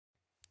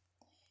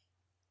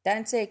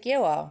Danse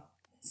Kiewa,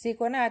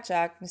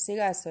 Sikonachak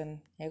Nsigasun,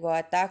 Ego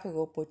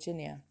Atakugo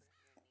Puchinia.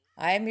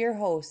 I am your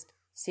host,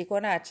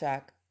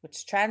 Sikonachak,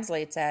 which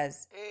translates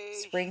as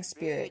Spring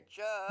Spirit,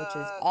 which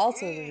is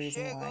also the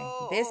reason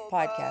why this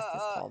podcast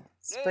is called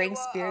Spring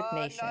Spirit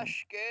Nation.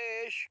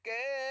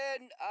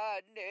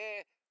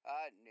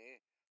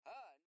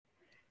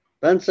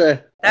 Danse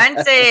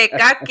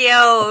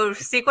Kakyo,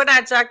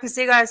 Sikonachak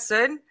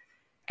Nsigasun.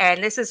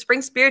 And this is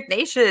Spring Spirit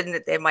Nation.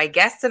 And my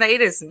guest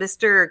tonight is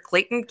Mr.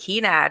 Clayton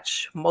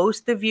Keenach.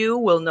 Most of you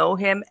will know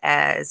him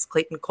as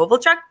Clayton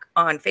Kovalchuk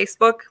on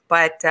Facebook,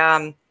 but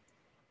to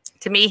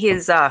me,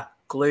 he's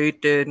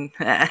Clayton.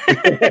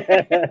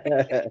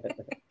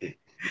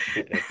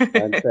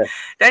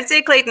 Don't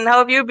say Clayton. How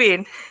have you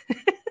been?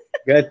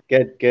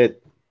 Good.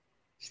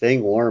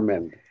 Staying warm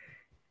and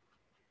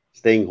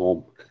staying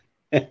home.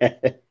 I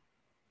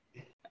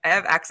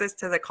have access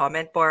to the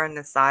comment bar on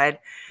the side.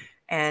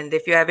 And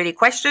if you have any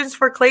questions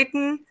for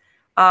Clayton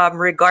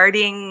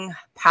regarding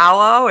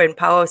powwow and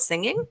powwow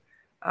singing,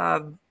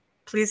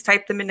 please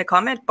type them in the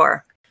comment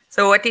bar.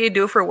 So what do you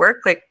do for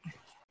work?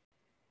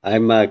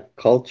 I'm a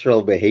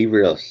cultural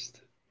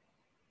behaviorist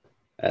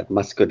at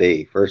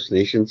Muscoday First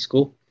Nation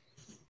School.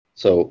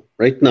 So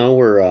right now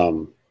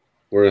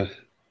we're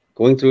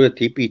going through the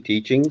teepee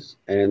teachings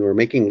and we're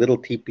making little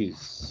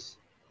teepees.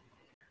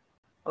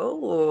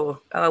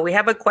 Oh, we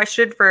have a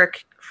question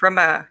from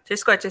a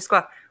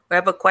Chisqua. We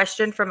have a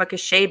question from a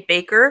Cachet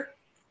Baker.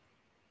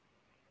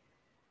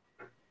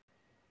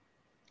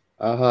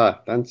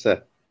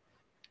 Danse.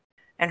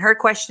 And her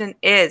question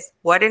is,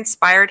 what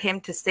inspired him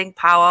to sing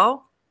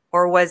powwow,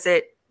 or was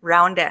it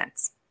round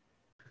dance?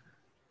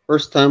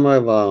 First time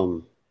I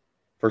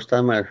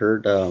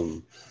heard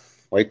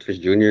Whitefish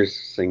Juniors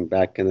sing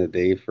back in the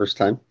day, first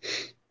time.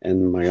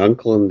 And my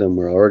uncle and them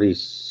were already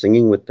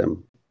singing with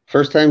them.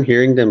 First time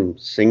hearing them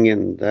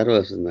singing, that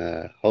was in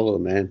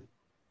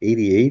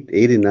 88,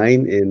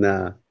 89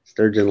 in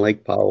Sturgeon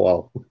Lake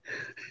powwow.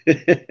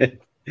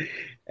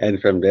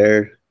 And from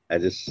there, I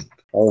just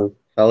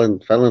fell in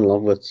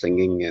love with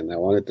singing, and I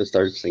wanted to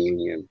start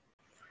singing. And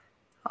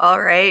all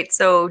right,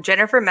 so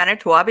Jennifer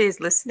Manitowabe is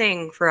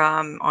listening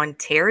from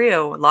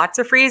Ontario. Lots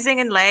of freezing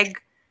and leg.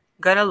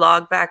 Gonna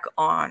log back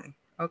on.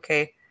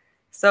 Okay,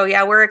 so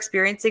yeah, we're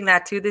experiencing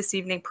that too this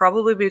evening,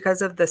 probably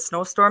because of the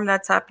snowstorm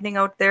that's happening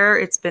out there.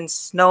 It's been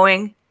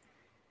snowing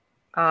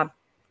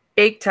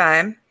big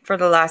time for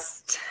the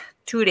last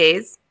 2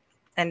 days,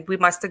 and we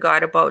must have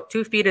got about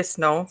 2 feet of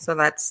snow, so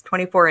that's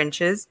 24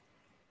 inches.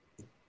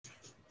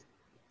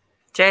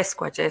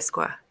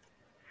 Jesqua.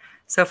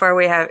 So far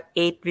we have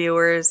 8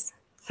 viewers,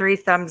 3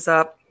 thumbs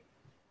up.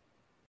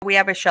 We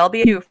have a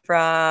Shelby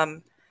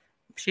from,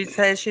 she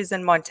says she's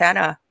in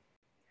Montana.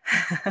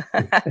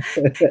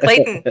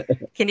 Clayton,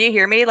 can you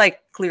hear me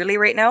clearly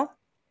right now?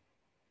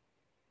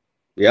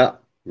 Yeah,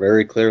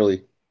 very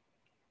clearly.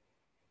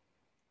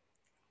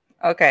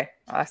 Okay,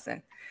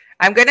 awesome.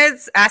 I'm going to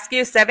ask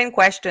you 7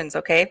 questions,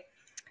 okay?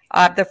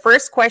 The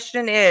first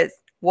question is,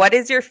 what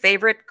is your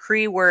favorite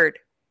Cree word?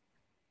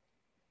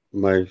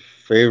 My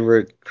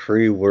favorite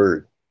Cree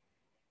word?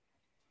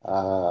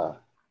 Kikwaitikwi.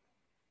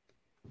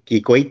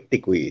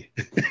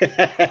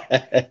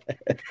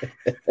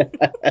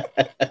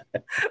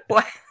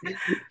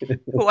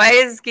 Why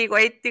is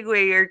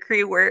Kikwaitikwi your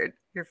Cree word?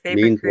 Your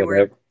favorite Cree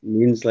word?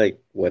 Means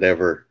like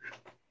whatever,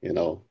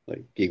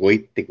 like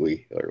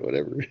Kikwaitikwi or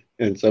whatever.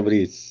 And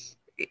somebody's,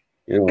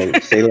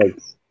 say like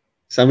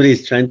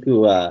somebody's trying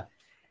to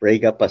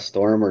break up a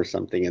storm or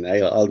something, and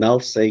I'll now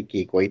say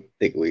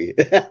Kikwaitikwi.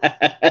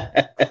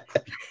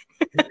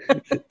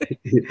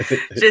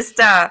 Just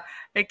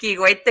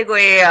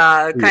Kikwaitikwi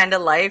kind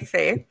of life,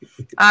 eh?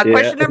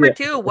 Question number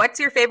 2, what's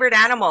your favorite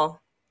animal?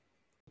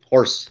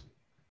 Horse.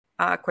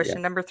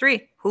 Question number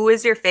 3, who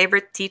is your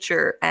favorite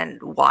teacher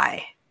and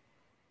why?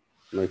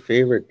 My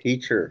favorite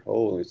teacher?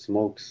 Holy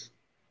smokes.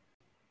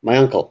 My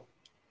uncle.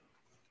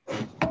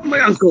 My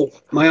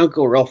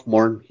uncle Ralph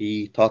Morn.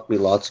 He taught me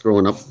lots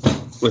growing up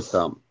with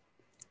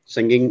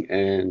singing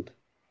and,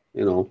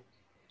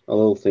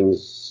 little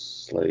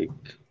things like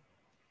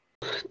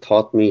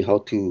taught me how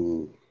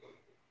to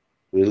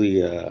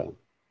really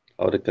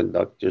how to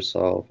conduct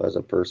yourself as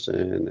a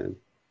person, and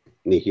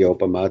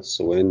Nihiopa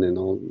Matsuin and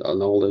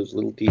all those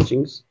little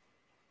teachings.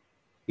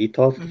 He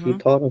taught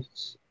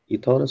us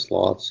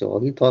lots. So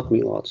he taught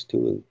me lots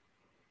too,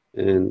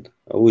 and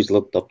I always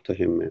looked up to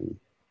him. And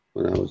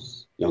when I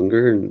was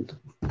younger, and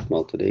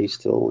today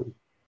still.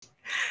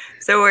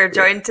 So we're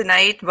joined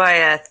tonight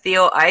by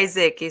Theo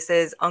Isaac. He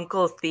says,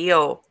 Uncle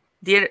Theo.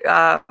 Is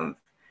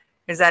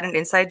that an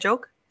inside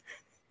joke?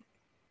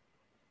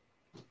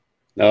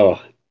 No,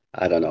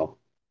 I don't know.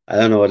 I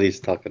don't know what he's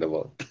talking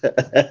about.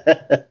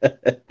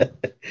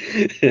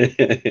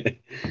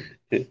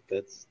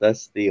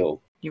 That's Theo.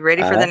 You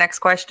ready for the next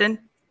question?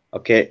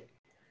 Okay. It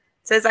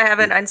says I have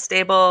an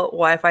unstable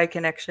Wi-Fi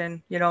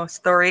connection.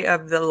 Story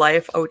of the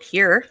life out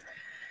here.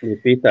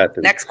 Repeat that.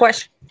 Next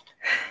question.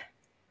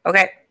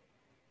 Okay.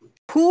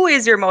 Who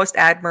is your most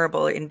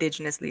admirable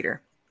Indigenous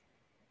leader?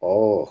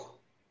 Oh.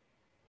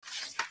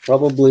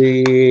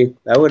 Probably,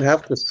 I would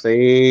have to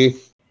say,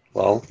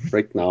 well,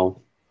 right now,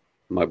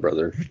 my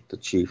brother, the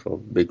chief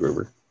of Big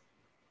River,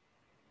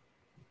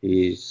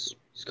 he's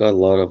got a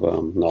lot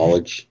of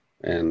knowledge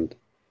and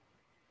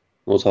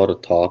knows how to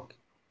talk,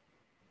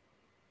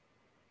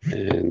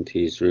 and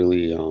he's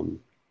really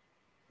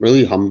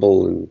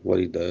humble in what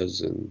he does,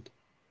 and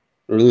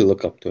I really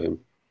look up to him.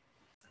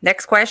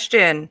 Next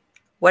question.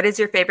 What is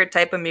your favorite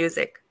type of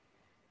music?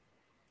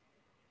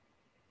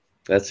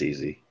 That's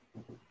easy.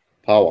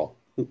 Powwow.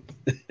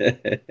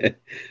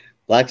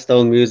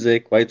 Blackstone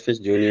music, Whitefish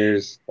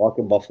Juniors,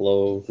 Walking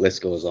Buffalo,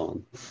 list goes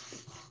on.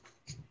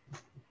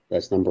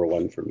 That's number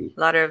one for me. A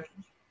lot of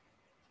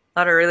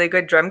really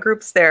good drum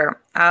groups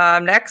there.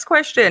 Next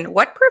question.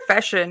 What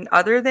profession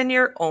other than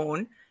your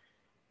own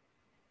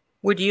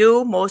would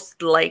you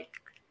most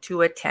like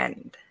to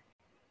attend?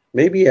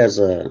 Maybe as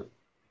a,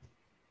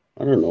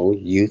 I don't know,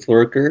 youth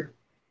worker.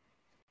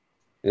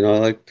 I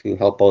like to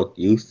help out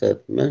youth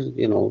that,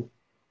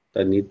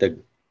 that need the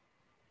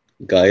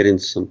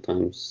guidance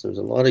sometimes. There's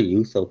a lot of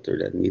youth out there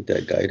that need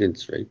that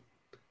guidance, right?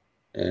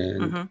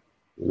 And,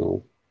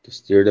 to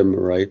steer them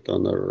right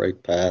on the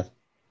right path,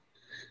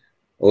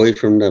 away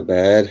from the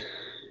bad.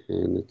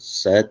 And it's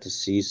sad to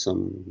see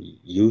some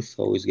youth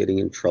always getting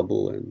in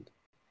trouble, and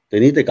they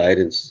need the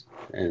guidance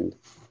and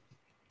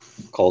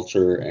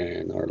culture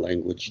and our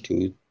language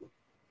too.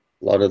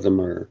 A lot of them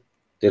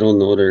they don't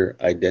know their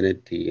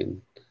identity,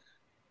 and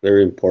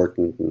very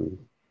important in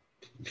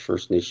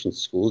First Nation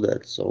school.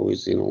 That's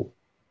always,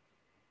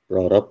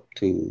 brought up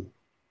to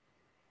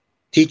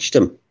teach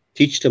them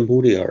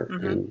who they are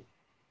and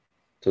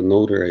to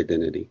know their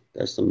identity.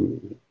 That's the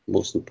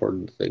most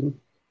important thing.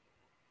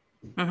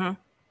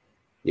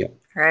 Yeah.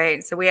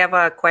 Right. So we have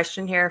a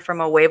question here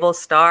from a Wavell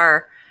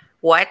Star.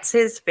 What's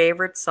his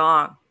favorite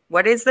song?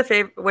 What is the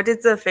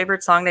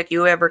favorite song that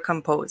you ever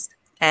composed?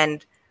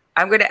 And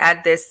I'm going to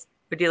add this.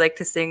 Would you like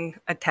to sing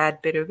a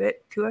tad bit of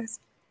it to us?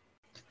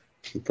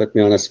 You put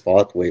me on a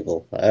spot,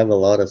 Wavell. I have a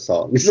lot of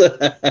songs.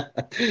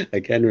 I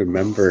can't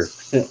remember.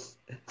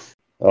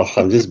 Oh,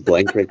 I'm just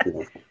blank right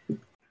now.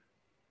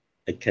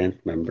 I can't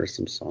remember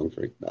some songs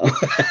right now.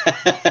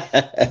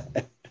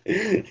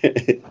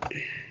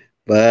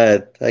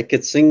 But I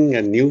could sing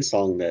a new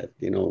song that,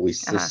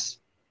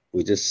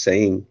 we just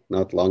sang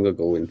not long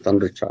ago in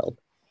Thunderchild.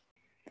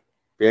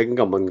 Biyakin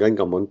kamon gan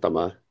kamon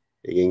tama.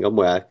 Iging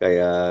kamoya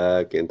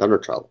kaya kin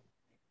Thunderchild.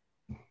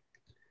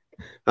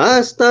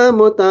 Hasta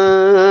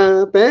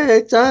mota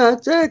pecha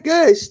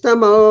cheke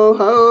estamo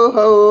ho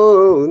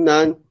ho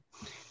nan.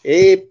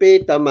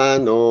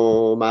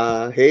 Ipitamano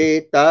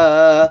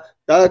mahita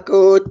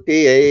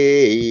takuti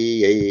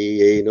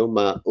no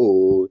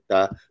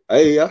mauta.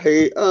 Aya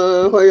hey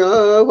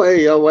hoya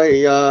hoya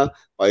hoya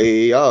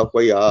hoya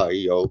hoya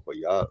yo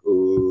hoya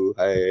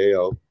hey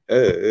yo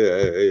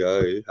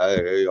hey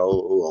hey yo.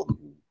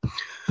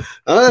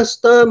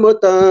 Hasta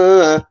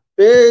mota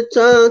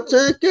pecha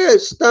cheke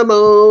estamo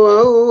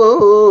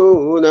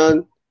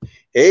nan.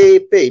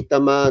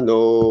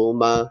 Ipitamano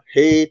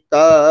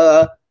mahita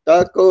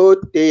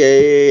takuti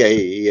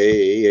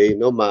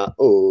no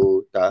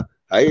mauta.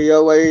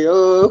 Hiya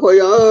waya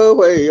hoya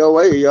hoya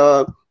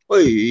hoya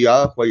hoya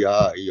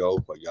hoya yo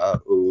hoya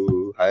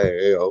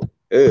hey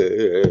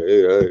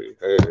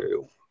hey.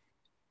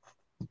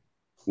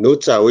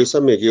 Nuts always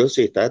make you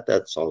see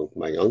that song.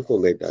 My uncle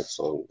made that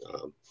song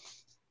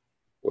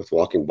with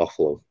Walking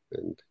Buffalo,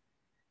 and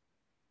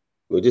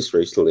we just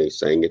recently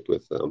sang it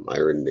with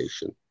Iron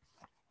Nation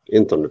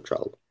in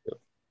Thunderchild.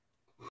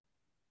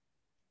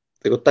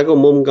 Tago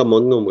mom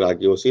gamon no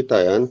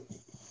magyosita yan.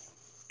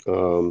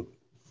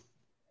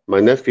 My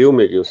nephew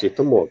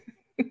magyosita mo.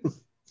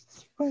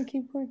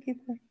 Keep going.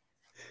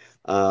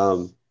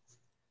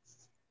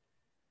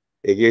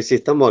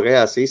 Igyosita mo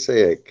kaya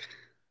sisayek.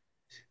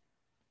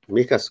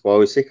 Mikas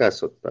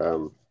kwawisikas at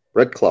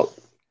Red Cloud.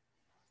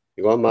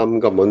 Ikaw mam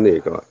gamon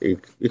ni ikaw.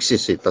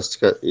 Iksitas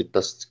ka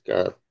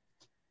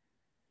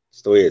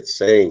That's the way it's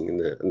saying in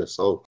the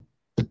song.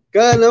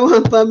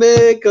 Kanawan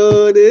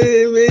pameko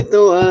di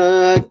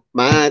mituak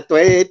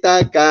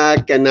matueta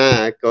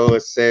kakanako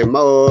se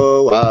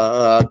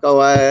moa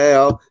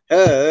kawao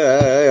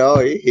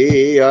hey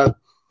hiya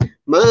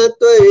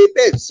matui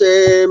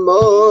petse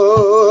mo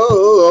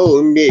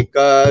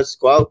mikas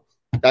kwao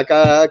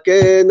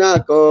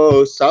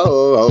takakenako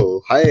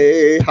so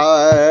hey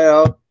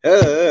hey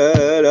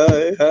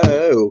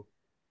hey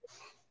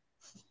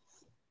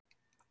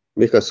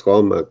mikas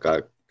kwao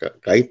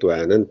kaitu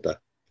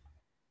ananta.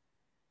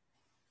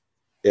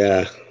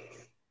 Yeah,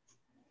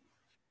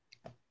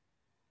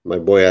 my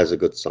boy has a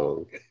good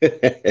song.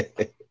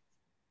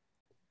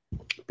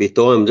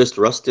 Pito, I'm just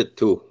rusted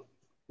too.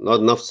 Not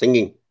enough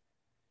singing.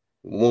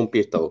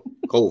 Pito,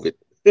 COVID.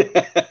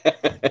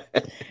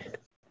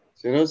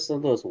 So some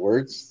of those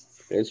words,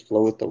 they just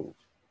flow with the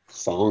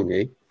song,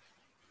 eh?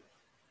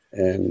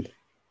 And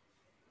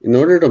in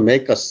order to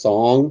make a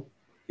song,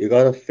 you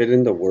gotta fit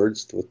in the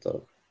words with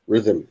the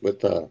rhythm, with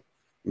the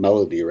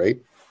melody,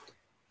 right?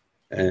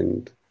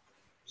 And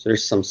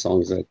there's some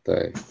songs that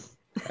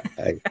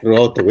I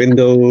throw out the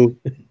window.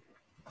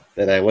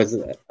 that I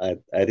wasn't I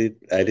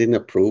didn't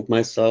approve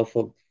myself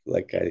of,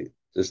 like I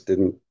just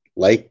didn't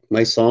like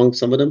my songs,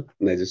 some of them,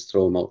 and I just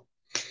throw them out.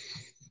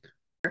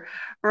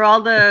 For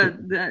all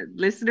the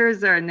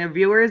listeners and the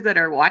viewers that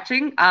are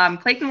watching,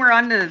 Clayton, we're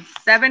on the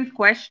seventh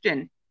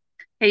question.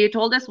 Hey, you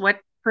told us what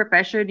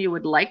profession you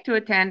would like to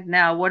attend.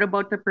 Now, what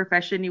about the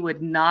profession you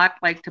would not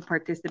like to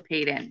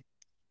participate in?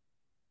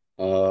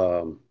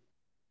 I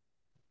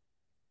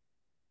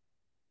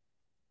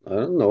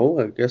don't know.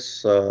 I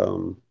guess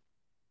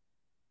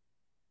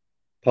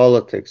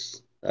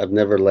politics. I've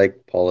never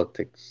liked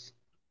politics,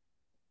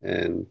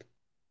 and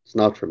it's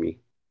not for me.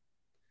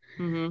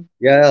 Mm-hmm.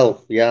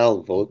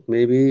 I'll vote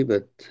maybe,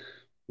 but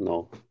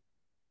no,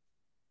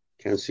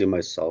 can't see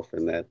myself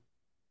in that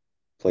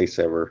place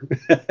ever.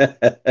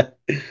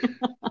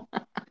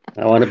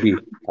 I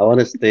want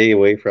to stay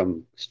away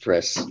from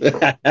stress.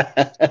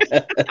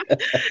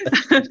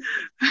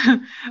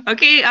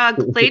 Okay,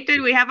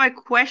 Clayton, we have a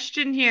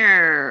question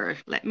here.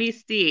 Let me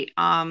see.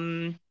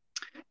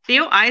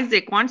 Theo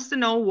Isaac wants to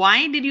know,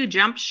 why did you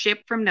jump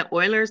ship from the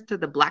Oilers to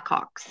the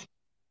Blackhawks?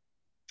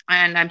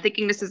 And I'm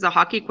thinking this is a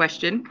hockey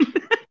question.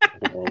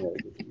 Oh,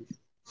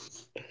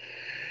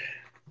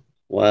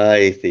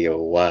 why, Theo?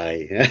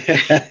 Why?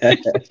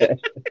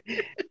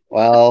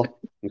 Well,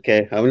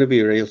 okay, I'm gonna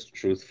be real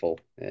truthful,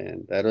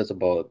 and that was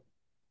about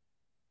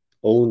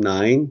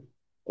 09,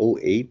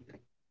 08.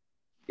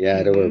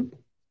 Yeah, they were,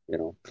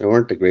 Mm-hmm. they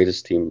weren't the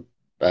greatest team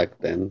back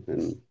then,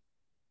 and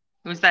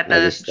Was that I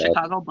the just thought,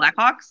 Chicago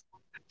Blackhawks?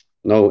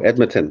 no,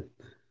 Edmonton,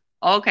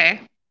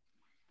 Okay.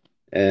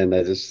 and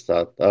I just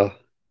thought, oh,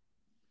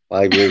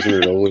 5 years in a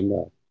row in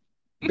the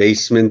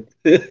basement.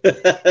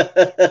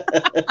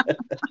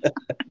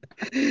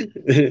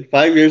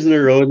 5 years in a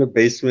row in the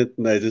basement,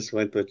 and I just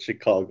went with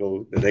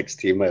Chicago, the next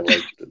team I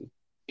liked, and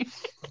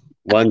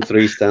won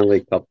 3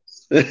 Stanley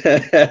Cups.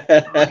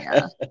 Oh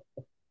yeah.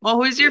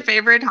 Well, who's your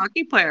favorite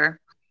hockey player?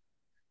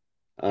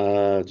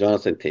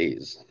 Jonathan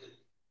Taze,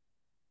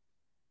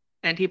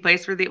 And he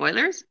plays for the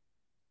Oilers?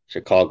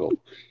 Chicago.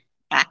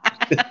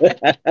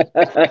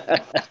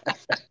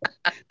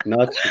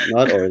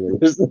 Not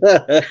Oilers.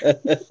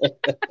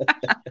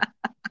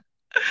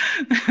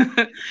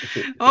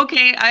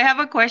 Okay, I have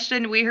a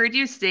question. We heard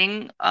you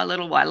sing a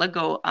little while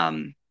ago.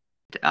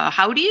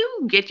 How do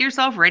you get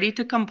yourself ready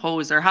to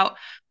compose, or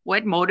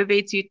what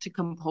motivates you to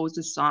compose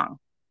a song?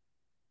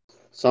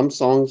 Some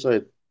songs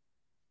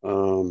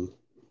um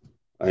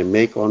I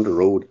make on the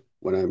road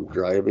when I'm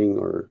driving,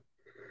 or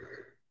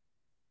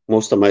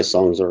most of my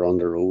songs are on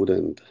the road,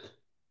 and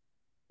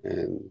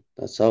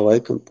that's how I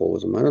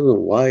compose them. I don't know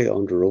why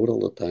on the road all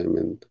the time,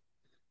 and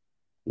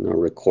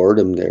record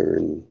them there,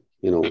 and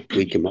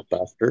tweak them up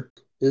after.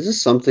 This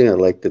is something I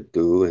like to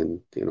do,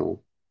 and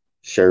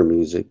share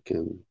music,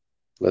 and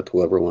let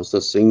whoever wants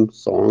to sing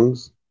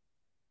songs,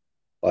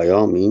 by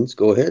all means,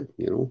 go ahead.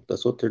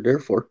 That's what they're there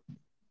for.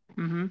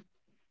 Mm-hmm.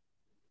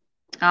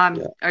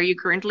 Yeah, Are you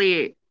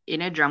currently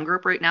in a drum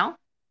group right now?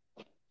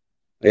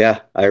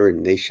 yeah,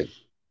 Iron Nation.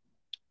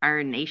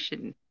 Iron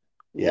Nation.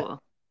 Yeah,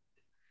 Cool.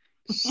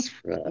 it's,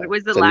 What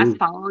was the last sing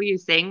song you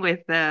sang with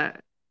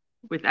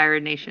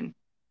Iron Nation?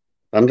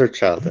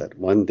 Thunderchild, that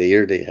one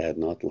there they had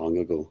not long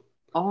ago.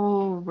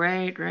 Oh,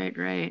 right, right,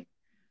 right.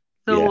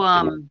 So,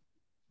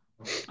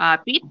 Yeah,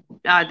 Pete,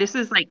 this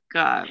is like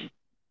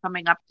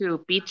coming up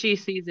to beachy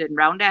season,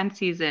 round dance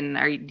season.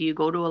 Do you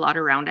go to a lot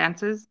of round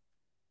dances?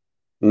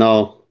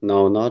 no,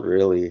 no, not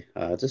really.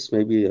 Just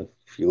maybe a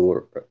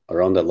few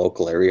around the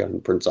local area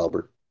in Prince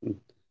Albert.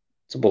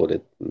 That's about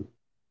it.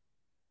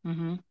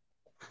 Mm-hmm.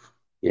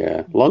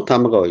 Yeah, a long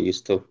time ago I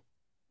used to.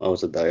 I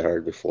was a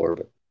diehard before,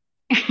 but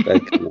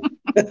that kind of.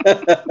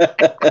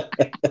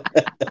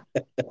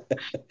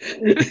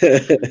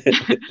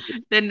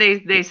 Then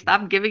they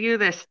stopped giving you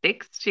the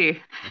sticks to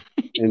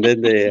And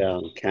then they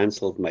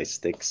canceled my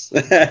sticks.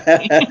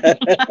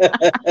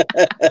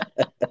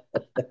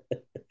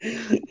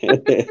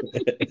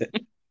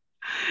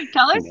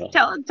 tell us No.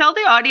 tell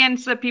the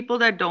audience, the people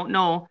that don't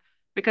know,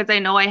 because I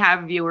know I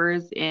have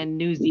viewers in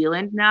New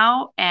Zealand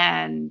now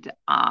and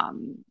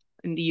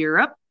in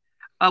Europe.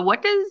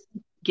 What does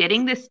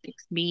getting the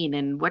sticks mean,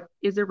 and what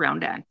is a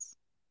round dance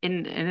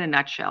in a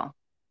nutshell?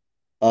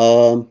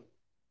 Um,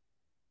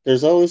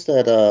 there's always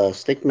that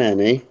stick man,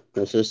 eh?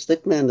 There's a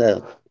stick man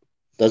that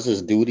does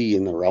his duty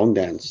in the round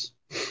dance,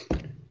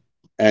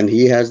 and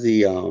he has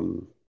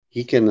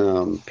he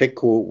can pick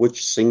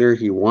which singer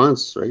he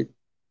wants, right?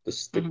 The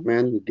stick Hmm.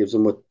 man, he gives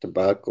him with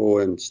tobacco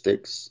and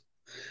sticks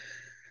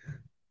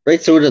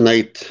right through the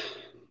night.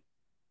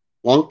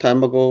 Long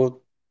time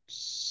ago,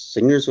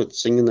 singers would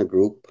sing in a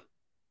group.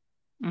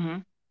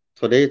 Hmm.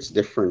 Today it's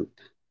different.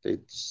 They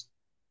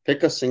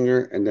pick a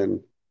singer, and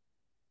then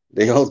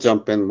they all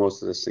jump in,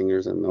 most of the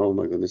singers, and oh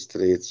my goodness,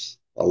 today it's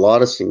a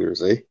lot of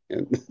singers, eh?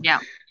 And Yeah.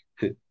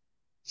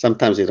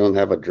 sometimes they don't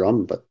have a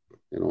drum, but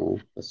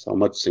that's how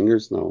much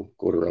singers now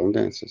go to round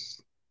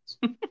dances.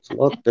 It's a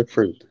lot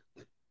different.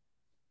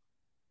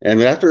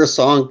 And after a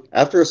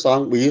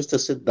song, we used to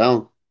sit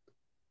down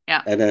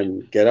Yeah. and then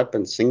get up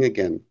and sing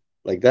again.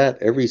 Like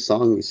that, every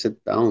song we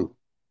sit down.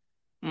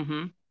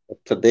 Hmm.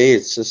 But today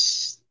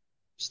it's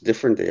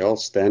different. They all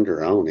stand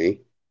around, eh?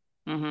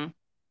 Mm-hmm.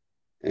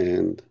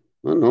 And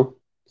I don't know,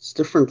 it's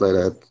different like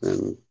that.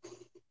 And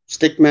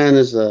Stickman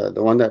is the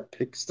one that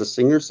picks the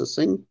singers to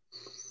sing,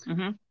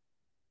 Mm-hmm.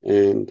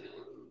 and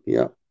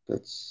yeah,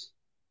 that's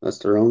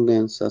the round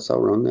dance. That's how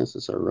round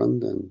dances are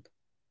run. And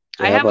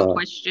they I have have a a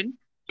question.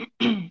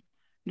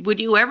 Would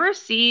you ever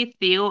see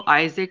Theo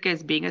Isaac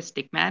as being a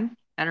stickman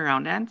at a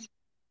round dance?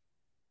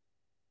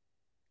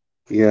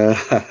 yeah.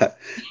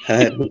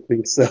 I don't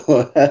think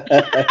so.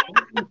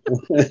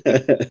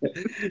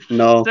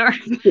 No, Sorry,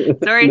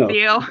 sorry, no,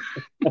 Theo.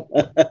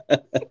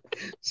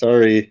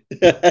 sorry.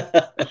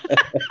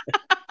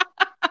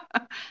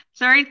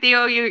 Sorry,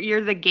 Theo.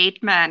 You're the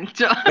gate man.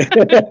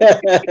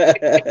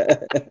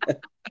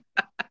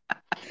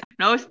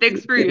 No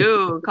sticks for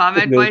you.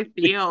 Comment No, by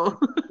Theo.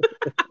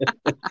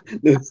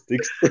 no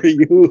sticks for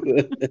you.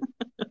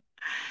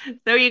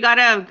 So you got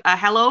a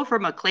hello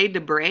from a Clay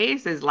Debray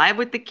says live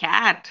with the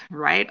cat.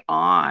 Right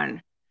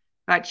on.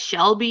 Got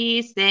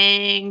Shelby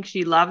saying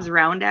she loves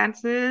round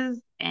dances,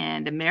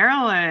 and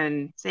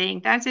Marilyn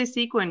saying dances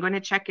sequin. Going to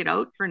check it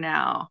out for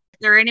now. If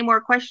there are any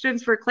more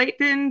questions for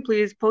Clayton,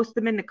 please post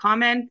them in the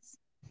comments.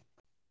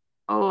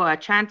 Oh,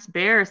 Chance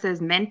Bear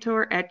says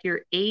mentor at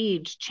your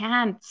age.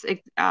 Chance,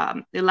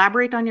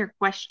 elaborate on your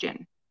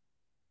question.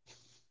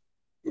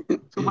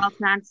 So while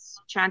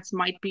Chance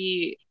might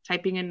be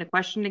typing in the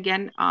question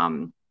again,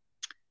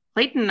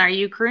 Clayton, are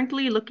you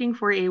currently looking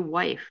for a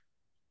wife?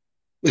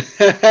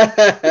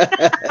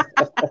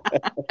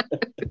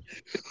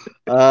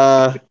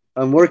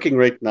 I'm working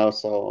right now,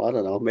 so I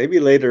don't know. Maybe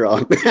later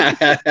on.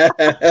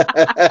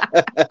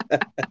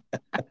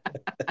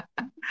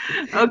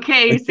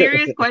 Okay,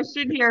 serious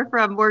question here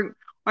from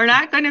we're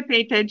not going to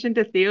pay attention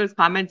to Theo's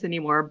comments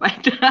anymore,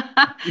 but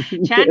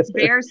Chance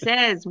Bear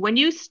says, when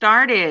you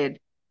started,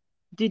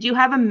 did you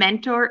have a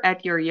mentor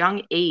at your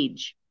young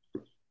age?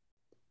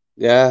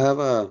 Yeah, I have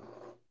a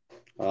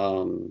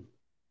um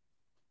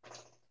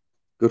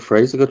good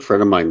friend. He's a good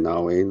friend of mine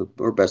now.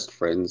 We're best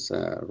friends.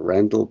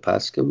 Randall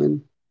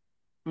Pascaman,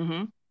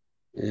 Mm-hmm.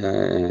 yeah,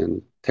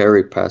 and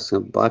Terry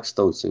Pascaman,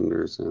 Blackstone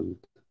Singers,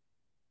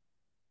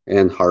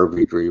 and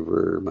Harvey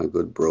Drever, my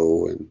good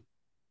bro,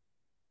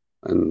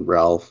 and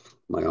Ralph,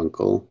 my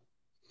uncle.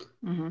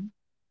 Mm-hmm.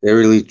 They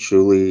really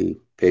truly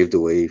paved the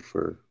way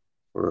for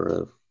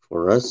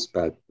us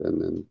back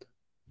then, and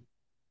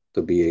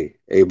to be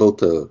able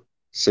to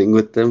sing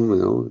with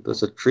them,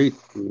 that's a treat.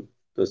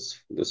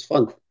 That's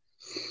fun to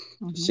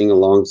Mm-hmm. sing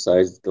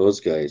alongside those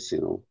guys,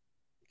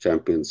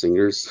 champion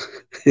singers.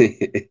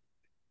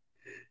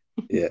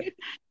 Yeah.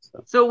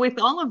 So, So with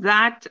all of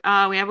that,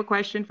 we have a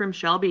question from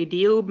Shelby. Do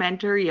you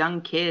mentor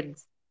young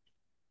kids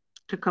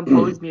to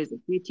compose of music?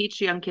 Do you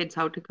teach young kids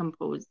how to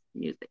compose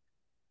music?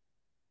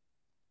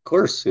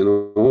 course,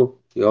 you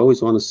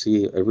always want to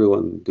see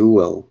everyone do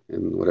well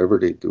in whatever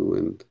they do,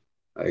 and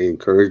I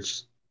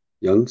encourage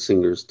young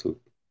singers to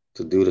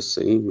do the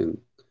same and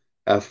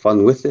have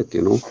fun with it.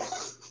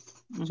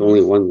 It's Mm-hmm.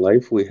 only one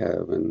life we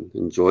have, and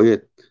enjoy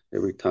it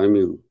every time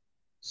you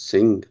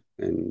sing,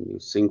 and you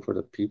sing for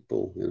the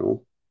people.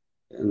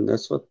 And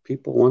that's what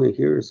people want to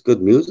hear is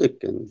good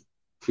music. And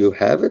if you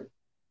have it,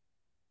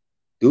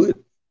 do it.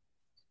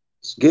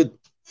 It's good.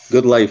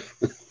 Good life.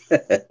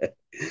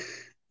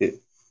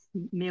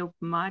 Milk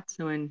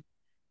Matsuin.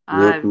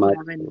 Milk We Mud.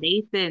 have a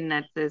Nathan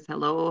that says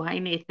hello. Hi,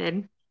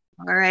 Nathan.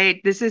 All right.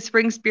 This is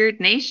Spring Spirit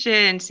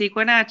Nation.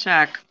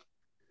 Sikwanachak.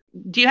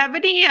 Do you have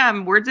any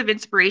words of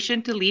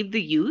inspiration to leave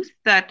the youth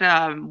that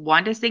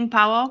want to sing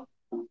powwow?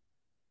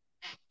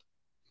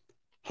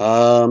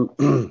 Um,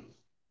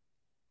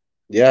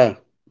 yeah.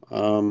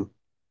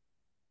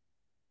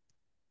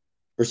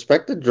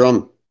 Respect the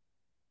drum.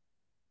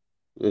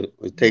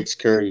 It Mhm. takes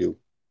care of you.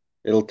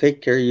 It'll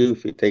take care of you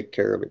if you take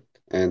care of it.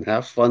 And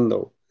have fun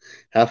though.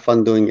 Have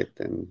fun doing it.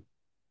 And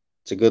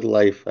it's a good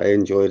life. I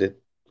enjoyed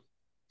it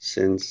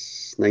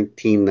since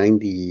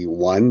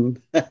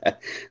 1991,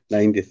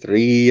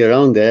 93,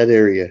 around that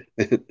area.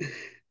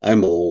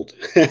 I'm old.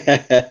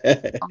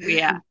 Oh,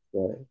 yeah.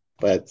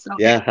 But So,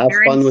 yeah, have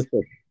fun Aaron's, with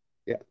it.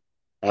 Yeah,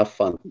 have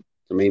fun.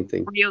 The main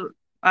thing. were you,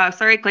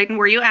 sorry, Clayton,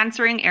 were you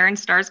answering Aaron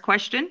Starr's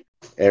question?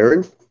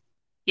 Aaron?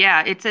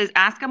 Yeah, it says,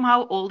 ask him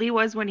how old he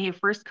was when he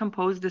first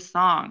composed the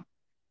song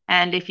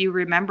and if you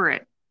remember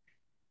it.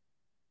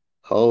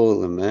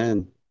 Holy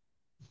man.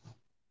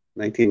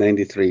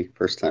 1993,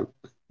 first time.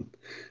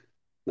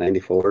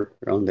 94,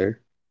 around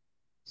there.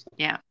 So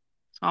Yeah,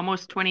 it's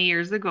almost 20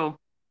 years ago.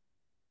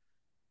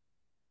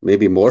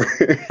 maybe more.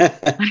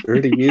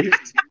 30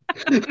 years.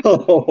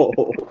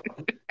 Oh,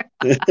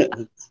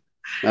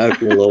 I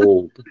feel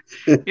old.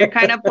 You're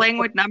kind of playing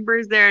with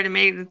numbers there to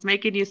make it's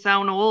making you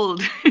sound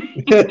old.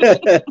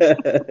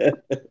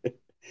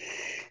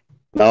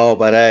 No,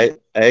 but I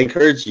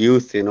encourage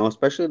youth,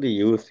 especially the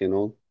youth. If you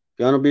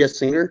want to be a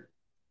singer,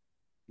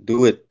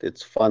 do it.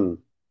 It's fun.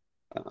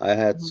 I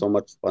had so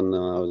much fun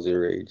when I was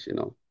your age,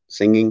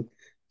 singing,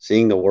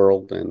 seeing the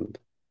world, and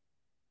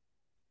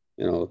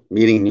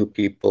meeting new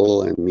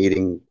people and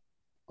meeting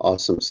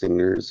awesome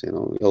singers.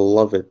 You'll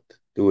love it.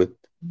 Do it.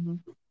 Mhm.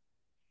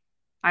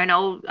 I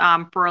know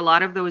for a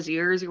lot of those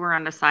years you were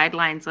on the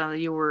sidelines.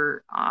 You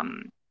were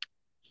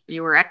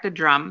at the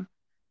drum,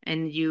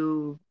 and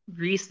you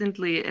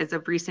recently, as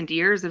of recent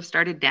years, have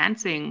started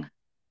dancing.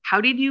 How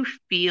did you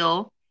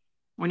feel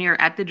when you're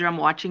at the drum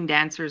watching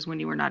dancers when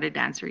you were not a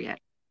dancer yet?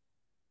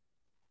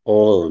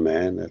 Oh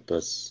man,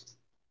 it's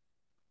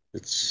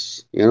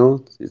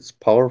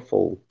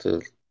powerful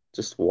to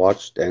just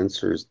watch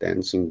dancers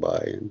dancing by,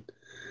 and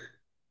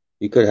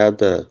you could have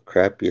the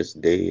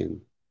crappiest day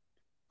and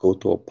go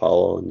to a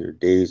powwow and your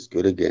day is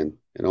good again,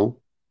 you know?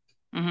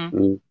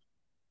 Mm-hmm.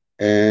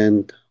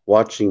 And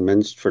watching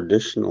men's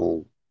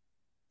traditional,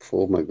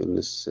 oh my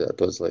goodness, I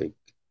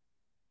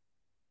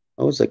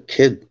was a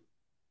kid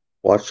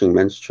watching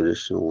men's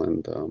traditional,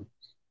 and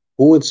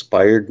who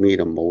inspired me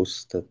the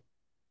most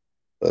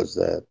was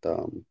that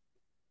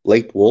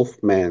late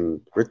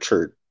Wolfman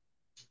Richard.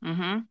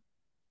 Mm-hmm.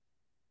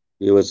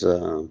 He was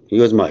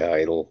my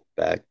idol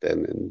back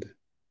then,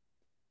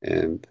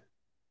 and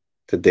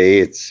today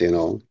it's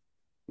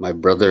my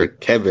brother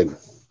Kevin.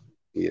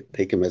 You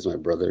take him as my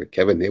brother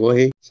Kevin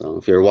Iwahe. So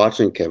if you're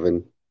watching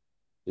Kevin,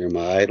 you're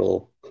my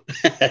idol.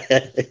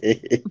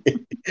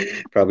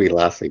 Probably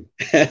laughing.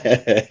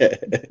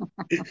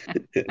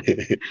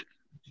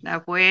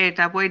 That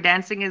boy,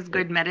 dancing is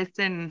good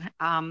medicine.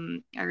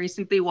 I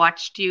recently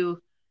watched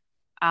you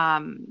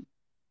um,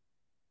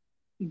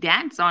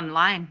 dance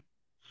online.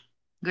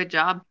 Good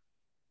job.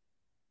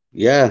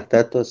 Yeah,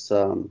 that was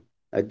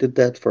I did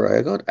that for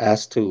I got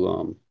asked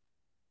to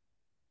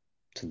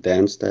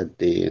dance that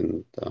day,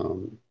 and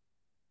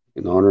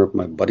in honor of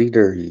my buddy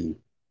there. He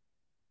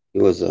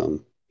was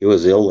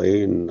ill,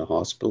 in the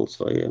hospital,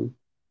 so I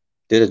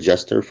did a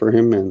gesture for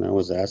him, and I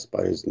was asked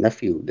by his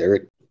nephew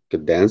Derek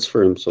could dance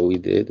for him, so we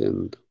did,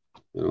 and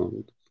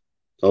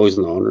it's always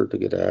an honor to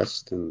get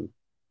asked and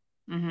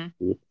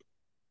Mm-hmm.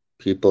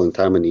 people in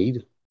time of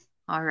need.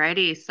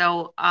 Alrighty.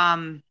 So,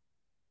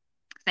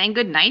 saying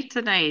good night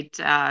tonight.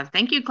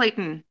 Thank you,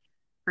 Clayton,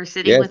 for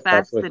sitting Yes, with us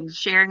that's what. and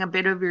sharing a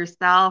bit of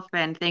yourself.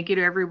 And thank you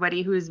to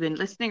everybody who's been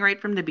listening right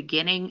from the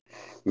beginning.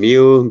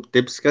 Miu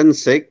tipskan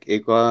sik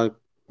ikwa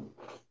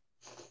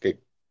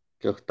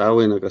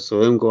kaktawi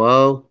nagasuim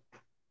goao.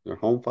 Your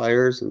home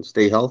fires and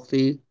stay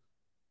healthy,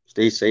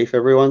 stay safe,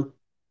 everyone.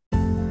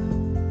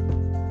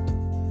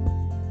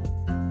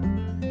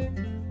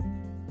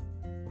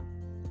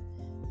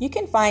 You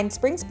can find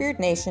Spring Spirit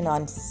Nation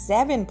on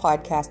 7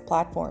 podcast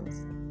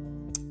platforms: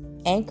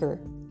 Anchor,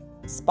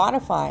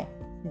 Spotify,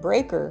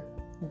 Breaker,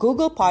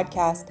 Google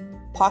Podcast,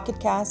 Pocket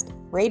Cast,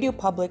 Radio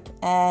Public,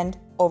 and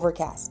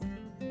Overcast.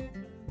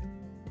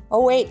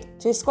 Oh wait,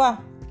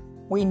 Jisqua,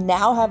 we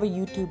now have a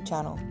YouTube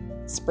channel,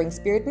 Spring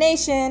Spirit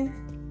Nation.